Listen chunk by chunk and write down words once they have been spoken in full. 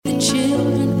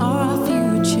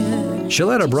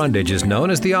Shaletta Brundage is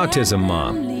known as the Autism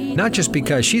Mom, not just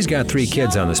because she's got 3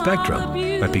 kids on the spectrum,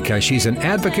 but because she's an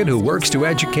advocate who works to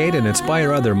educate and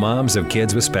inspire other moms of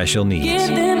kids with special needs.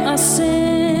 Give them a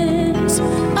sense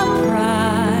of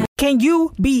pride. Can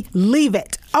you believe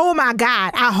it? Oh my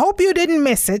God. I hope you didn't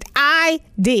miss it. I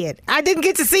did. I didn't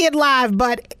get to see it live,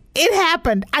 but it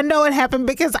happened. I know it happened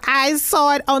because I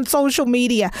saw it on social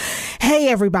media. Hey,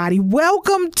 everybody.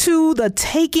 Welcome to the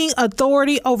Taking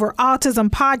Authority Over Autism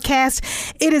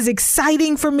podcast. It is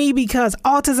exciting for me because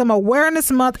Autism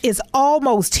Awareness Month is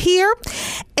almost here.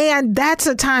 And that's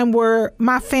a time where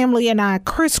my family and I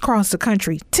crisscross the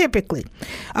country, typically,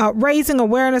 raising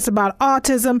awareness about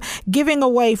autism, giving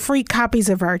away free copies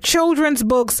of our children's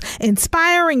books,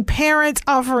 inspiring parents,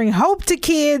 offering hope to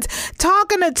kids,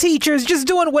 talking to teachers, just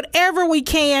doing whatever we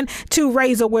can to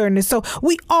raise awareness. So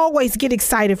we always get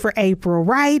excited for April,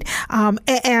 right? And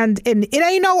it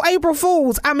ain't no April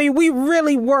Fools. I mean, we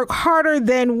really work harder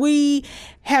than we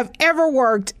have ever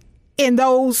worked in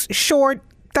those short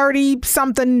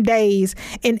 30-something days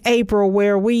in April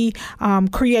where we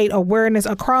create awareness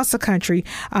across the country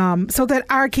so that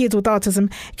our kids with autism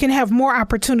can have more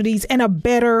opportunities and a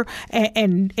better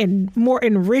and more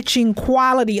enriching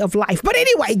quality of life. But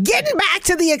anyway, getting back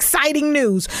to the exciting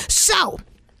news. So,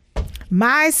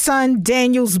 my son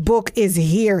Daniel's book is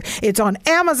here. It's on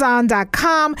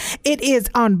Amazon.com. It is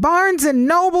on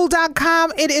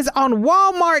BarnesandNoble.com. It is on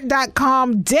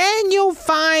Walmart.com. Daniel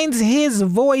Finds His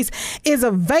Voice is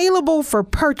available for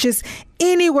purchase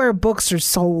anywhere books are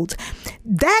sold.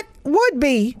 That would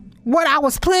be what I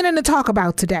was planning to talk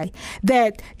about today,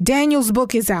 that Daniel's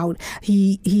book is out.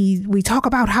 We talk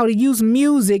about how to use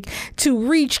music to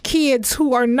reach kids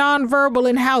who are nonverbal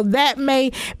and how that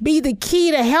may be the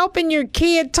key to helping your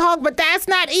kid talk. But that's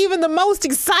not even the most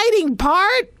exciting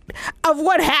part of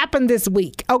what happened this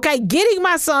week. Okay, getting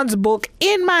my son's book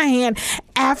in my hand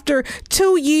after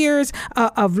 2 years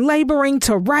of laboring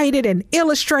to write it and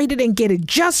illustrate it and get it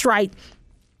just right.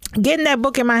 Getting that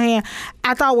book in my hand,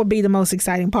 I thought would be the most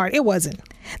exciting part. It wasn't.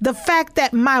 The fact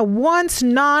that my once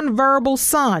nonverbal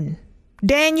son,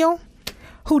 Daniel,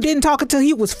 who didn't talk until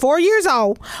he was 4 years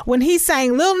old, when he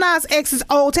sang Lil Nas X's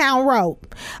Old Town Road,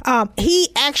 he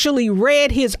actually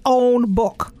read his own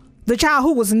book. The child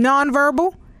who was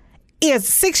nonverbal is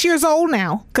 6 years old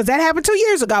now, because that happened 2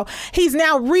 years ago. He's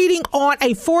now reading on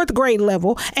a 4th grade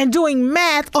level and doing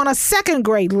math on a 2nd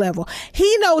grade level.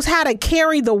 He knows how to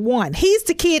carry the one. He's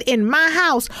the kid in my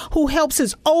house who helps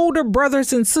his older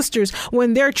brothers and sisters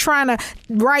when they're trying to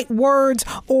write words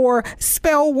or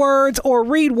spell words or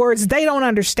read words they don't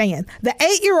understand. The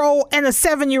 8-year-old and the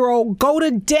 7-year-old go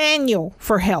to Daniel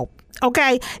for help.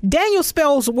 Okay, Daniel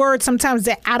spells words sometimes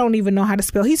that I don't even know how to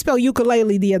spell. He spelled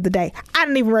ukulele the other day. I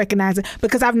didn't even recognize it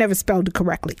because I've never spelled it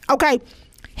correctly. Okay,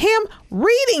 him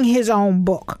reading his own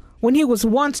book when he was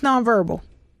once nonverbal.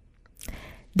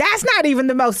 That's not even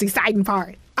the most exciting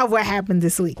part of what happened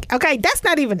this week. Okay, that's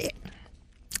not even it.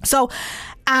 So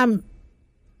I'm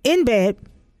in bed.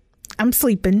 I'm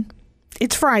sleeping.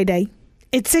 It's Friday.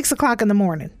 It's 6 o'clock in the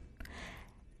morning.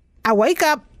 I wake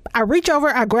up. I reach over,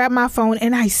 I grab my phone,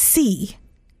 and I see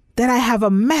that I have a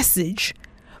message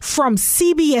from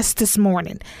CBS This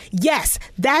Morning. Yes,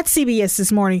 that's CBS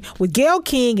This Morning with Gayle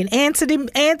King and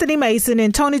Anthony Mason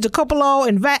and Tony DeCopolo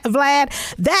and Vlad.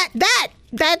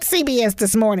 That's CBS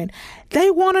This Morning. They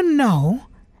want to know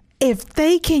if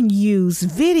they can use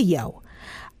video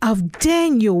of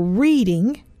Daniel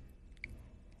reading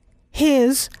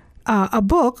his a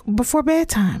book before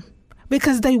bedtime,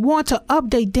 because they want to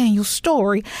update Daniel's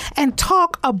story and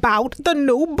talk about the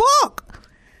new book.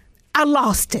 I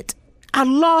lost it. I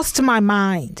lost my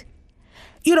mind.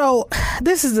 You know,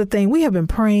 this is the thing. We have been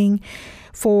praying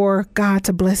for God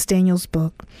to bless Daniel's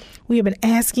book. We have been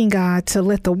asking God to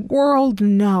let the world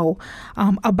know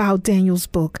about Daniel's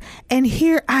book. And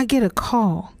here I get a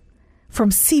call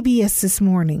from CBS This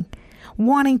Morning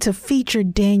wanting to feature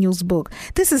Daniel's book.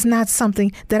 This is not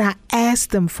something that I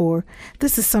asked them for.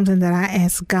 This is something that I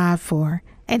asked God for,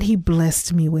 and he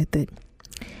blessed me with it.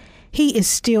 He is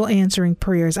still answering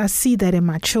prayers. I see that in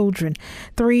my children.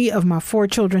 3 of my 4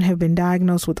 children have been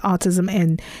diagnosed with autism,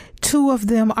 and 2 of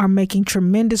them are making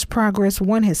tremendous progress.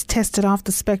 1 has tested off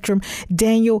the spectrum.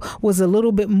 Daniel was a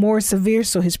little bit more severe,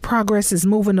 so his progress is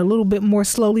moving a little bit more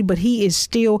slowly, but he is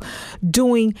still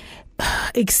doing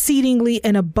exceedingly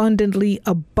and abundantly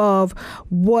above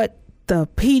what the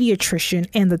pediatrician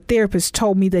and the therapist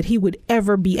told me that he would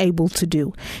ever be able to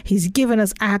do. He's giving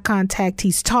us eye contact.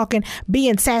 He's talking,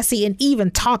 being sassy, and even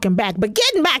talking back. But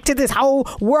getting back to this whole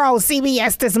World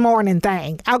CBS This Morning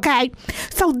thing, okay?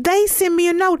 So they sent me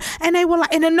a note, and they were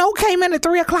like, and the note came in at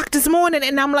 3 o'clock this morning,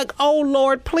 and I'm like, oh,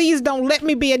 Lord, please don't let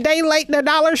me be a day late and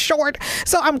 $1 short.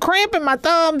 So I'm cramping my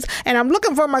thumbs, and I'm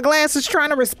looking for my glasses,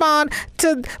 trying to respond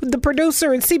to the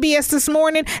producer at CBS This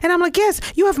Morning. And I'm like, yes,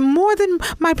 you have more than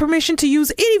my permission to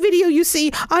use any video you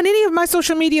see on any of my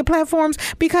social media platforms,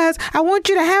 because I want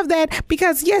you to have that,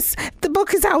 because yes, the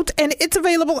book is out and it's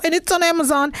available and it's on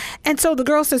Amazon. And so the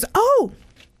girl says, oh,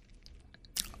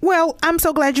 well, I'm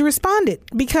so glad you responded,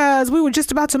 because we were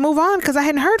just about to move on because I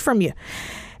hadn't heard from you.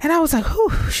 And I was like,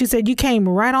 whew. She said, you came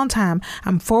right on time.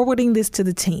 I'm forwarding this to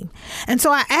the team. And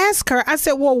so I asked her, I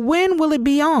said, well, when will it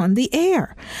be on the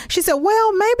air? She said,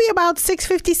 well, maybe about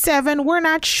 6:57. We're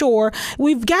not sure.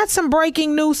 We've got some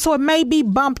breaking news, so it may be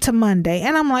bumped to Monday.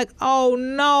 And I'm like, oh,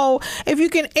 no. If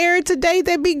you can air it today,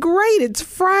 that'd be great. It's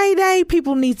Friday.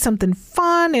 People need something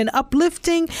fun and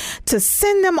uplifting to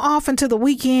send them off into the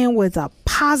weekend with a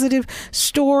positive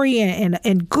story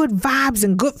and good vibes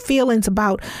and good feelings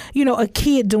about, you know, a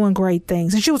kid doing great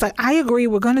things. And she was like, I agree.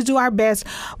 We're going to do our best.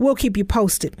 We'll keep you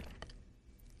posted.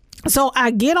 So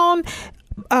I get on,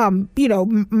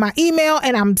 my email,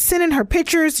 and I'm sending her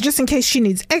pictures just in case she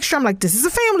needs extra. I'm like, this is a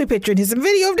family picture. Here's a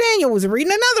video of Daniel was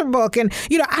reading another book. And,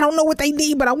 I don't know what they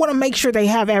need, but I want to make sure they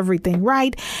have everything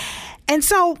right. And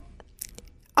so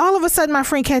all of a sudden, my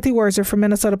friend Kathy Wurzer from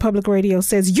Minnesota Public Radio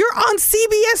says, you're on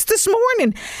CBS This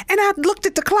Morning. And I looked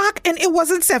at the clock, and it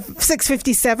wasn't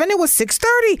 6:57. It was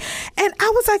 6:30. And I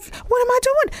was like, what am I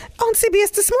doing on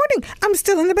CBS This Morning? I'm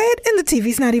still in the bed, and the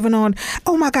TV's not even on.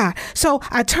 Oh, my God. So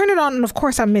I turned it on, and of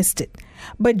course, I missed it.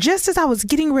 But just as I was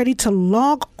getting ready to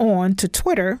log on to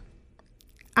Twitter,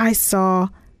 I saw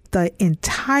the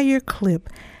entire clip.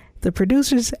 The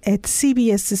producers at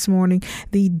CBS This Morning,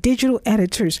 the digital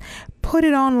editors, put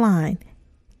it online.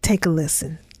 Take a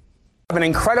listen. An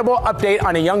incredible update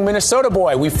on a young Minnesota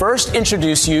boy we first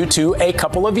introduced you to a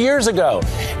couple of years ago.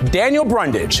 Daniel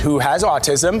Brundage, who has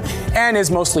autism and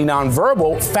is mostly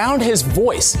nonverbal, found his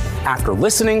voice after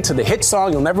listening to the hit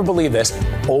song, you'll never believe this,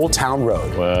 Old Town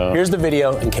Road. Wow. Here's the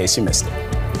video in case you missed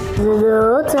it.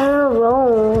 Old Town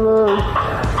Road.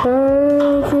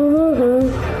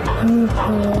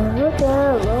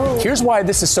 Here's why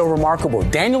this is so remarkable.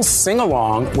 Daniel's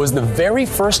sing-along was the very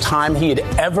first time he had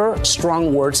ever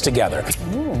strung words together.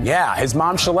 Ooh. Yeah, his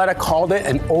mom, Shaletta, called it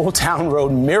an Old Town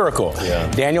Road miracle. Yeah.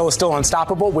 Daniel is still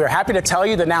unstoppable. We're happy to tell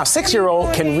you that now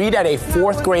 6-year-old can read at a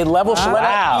 4th grade level.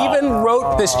 Shaletta even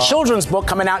wrote this children's book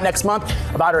coming out next month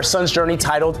about her son's journey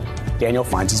titled Daniel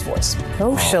Finds His Voice.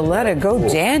 Go Shaletta, go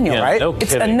Daniel, right? No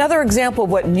it's another example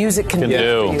of what music can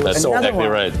do. That's exactly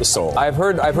right. The soul. I've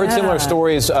heard similar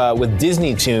stories with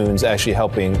Disney tunes actually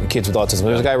helping kids with autism.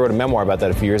 There's a guy who wrote a memoir about that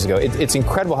a few years ago. It's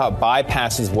incredible how it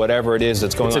bypasses whatever it is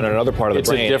that's going on in another part of the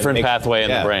brain. It's a different pathway in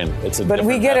the brain. But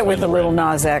we get it with the little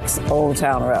Nas X Old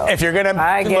Town Road. If you're going to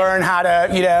learn how to,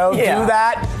 do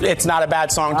that, it's not a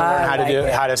bad song to learn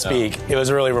how to speak. It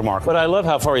was really remarkable. But I love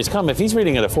how far he's come. If he's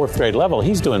reading at a 4th grade level,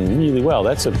 he's doing really well.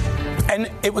 And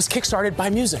it was kickstarted by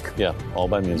music. Yeah, all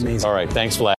by music. Amazing. All right,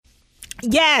 thanks, Vlad.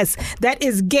 Yes, that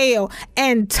is Gail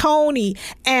and Tony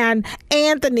and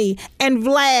Anthony and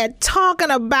Vlad talking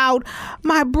about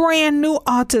my brand new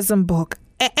autism book.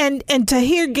 And to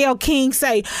hear Gayle King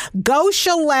say, go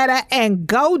Shaletta and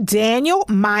go Daniel,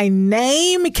 my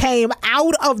name came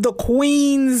out of the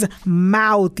Queen's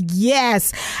mouth.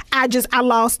 Yes, I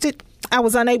lost it. I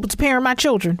was unable to parent my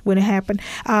children when it happened.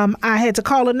 I had to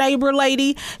call a neighbor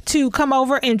lady to come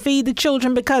over and feed the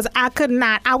children because I could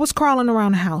not. I was crawling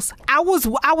around the house. I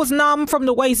was numb from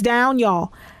the waist down,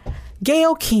 y'all.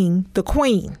 Gayle King, the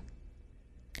Queen,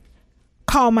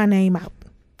 called my name out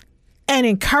and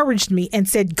encouraged me and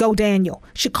said, go Daniel.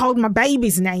 She called my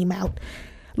baby's name out.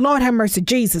 Lord have mercy,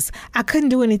 Jesus. I couldn't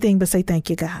do anything but say thank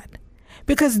you, God.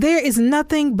 Because there is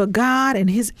nothing but God and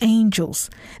his angels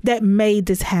that made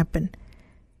this happen.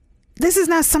 This is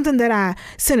not something that I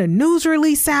sent a news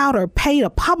release out or paid a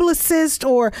publicist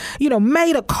or,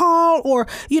 made a call or,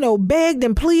 begged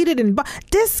and pleaded. And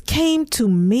this came to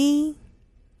me.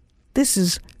 This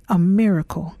is a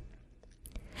miracle.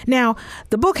 Now,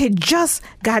 the book had just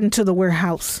gotten to the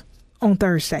warehouse on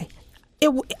Thursday.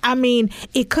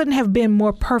 It couldn't have been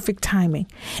more perfect timing.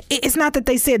 It's not that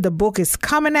they said the book is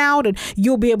coming out and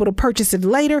you'll be able to purchase it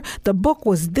later. The book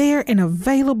was there and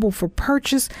available for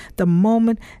purchase the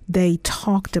moment they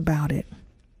talked about it.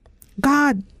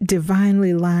 God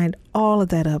divinely lined all of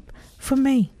that up for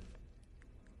me.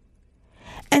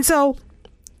 And so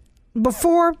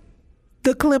before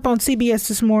the clip on CBS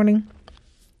this morning.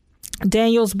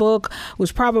 Daniel's book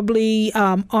was probably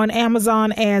on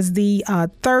Amazon as the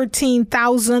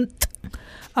 13,000th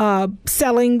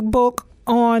selling book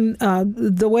on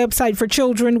the website for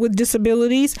children with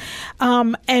disabilities.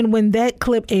 And when that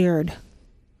clip aired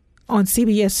on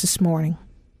CBS this morning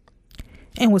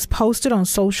and was posted on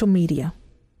social media,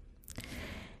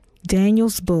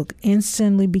 Daniel's book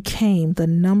instantly became the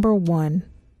 #1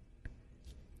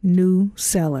 new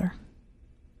seller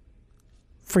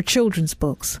for children's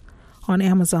books on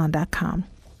Amazon.com.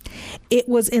 It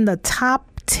was in the top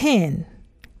 10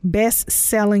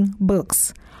 best-selling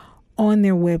books on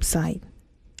their website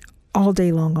all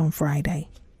day long on Friday.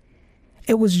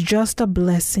 It was just a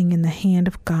blessing in the hand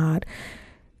of God,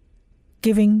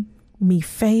 giving me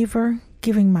favor,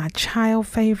 giving my child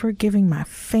favor, giving my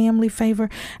family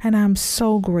favor, and I'm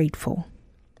so grateful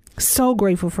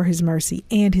for his mercy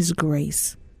and his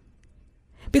grace.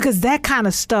 Because that kind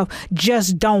of stuff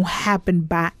just don't happen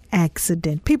by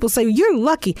accident. People say, you're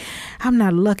lucky. I'm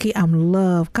not lucky. I'm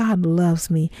loved. God loves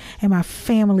me. And my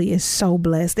family is so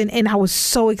blessed. And I was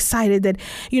so excited that,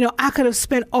 I could have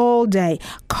spent all day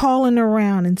calling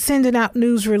around and sending out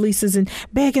news releases and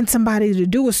begging somebody to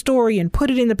do a story and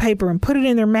put it in the paper and put it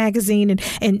in their magazine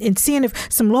and seeing if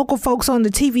some local folks on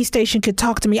the TV station could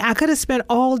talk to me. I could have spent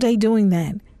all day doing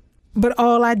that. But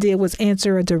all I did was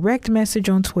answer a direct message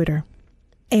on Twitter.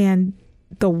 And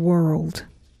the world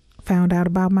found out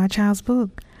about my child's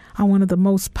book on one of the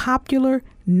most popular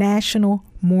national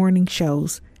morning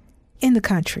shows in the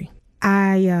country.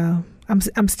 I'm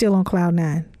still on cloud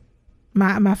 9.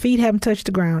 My feet haven't touched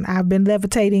the ground. I've been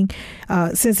levitating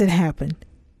since it happened.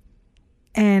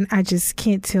 And I just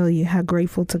can't tell you how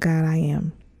grateful to God I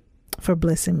am for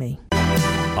blessing me.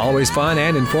 Always fun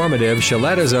and informative,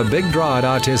 Shaleta's a big draw at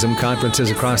autism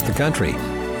conferences across the country.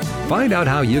 Find out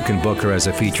how you can book her as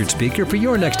a featured speaker for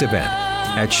your next event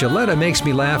at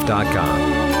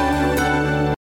ShaletaMakesMeLaugh.com.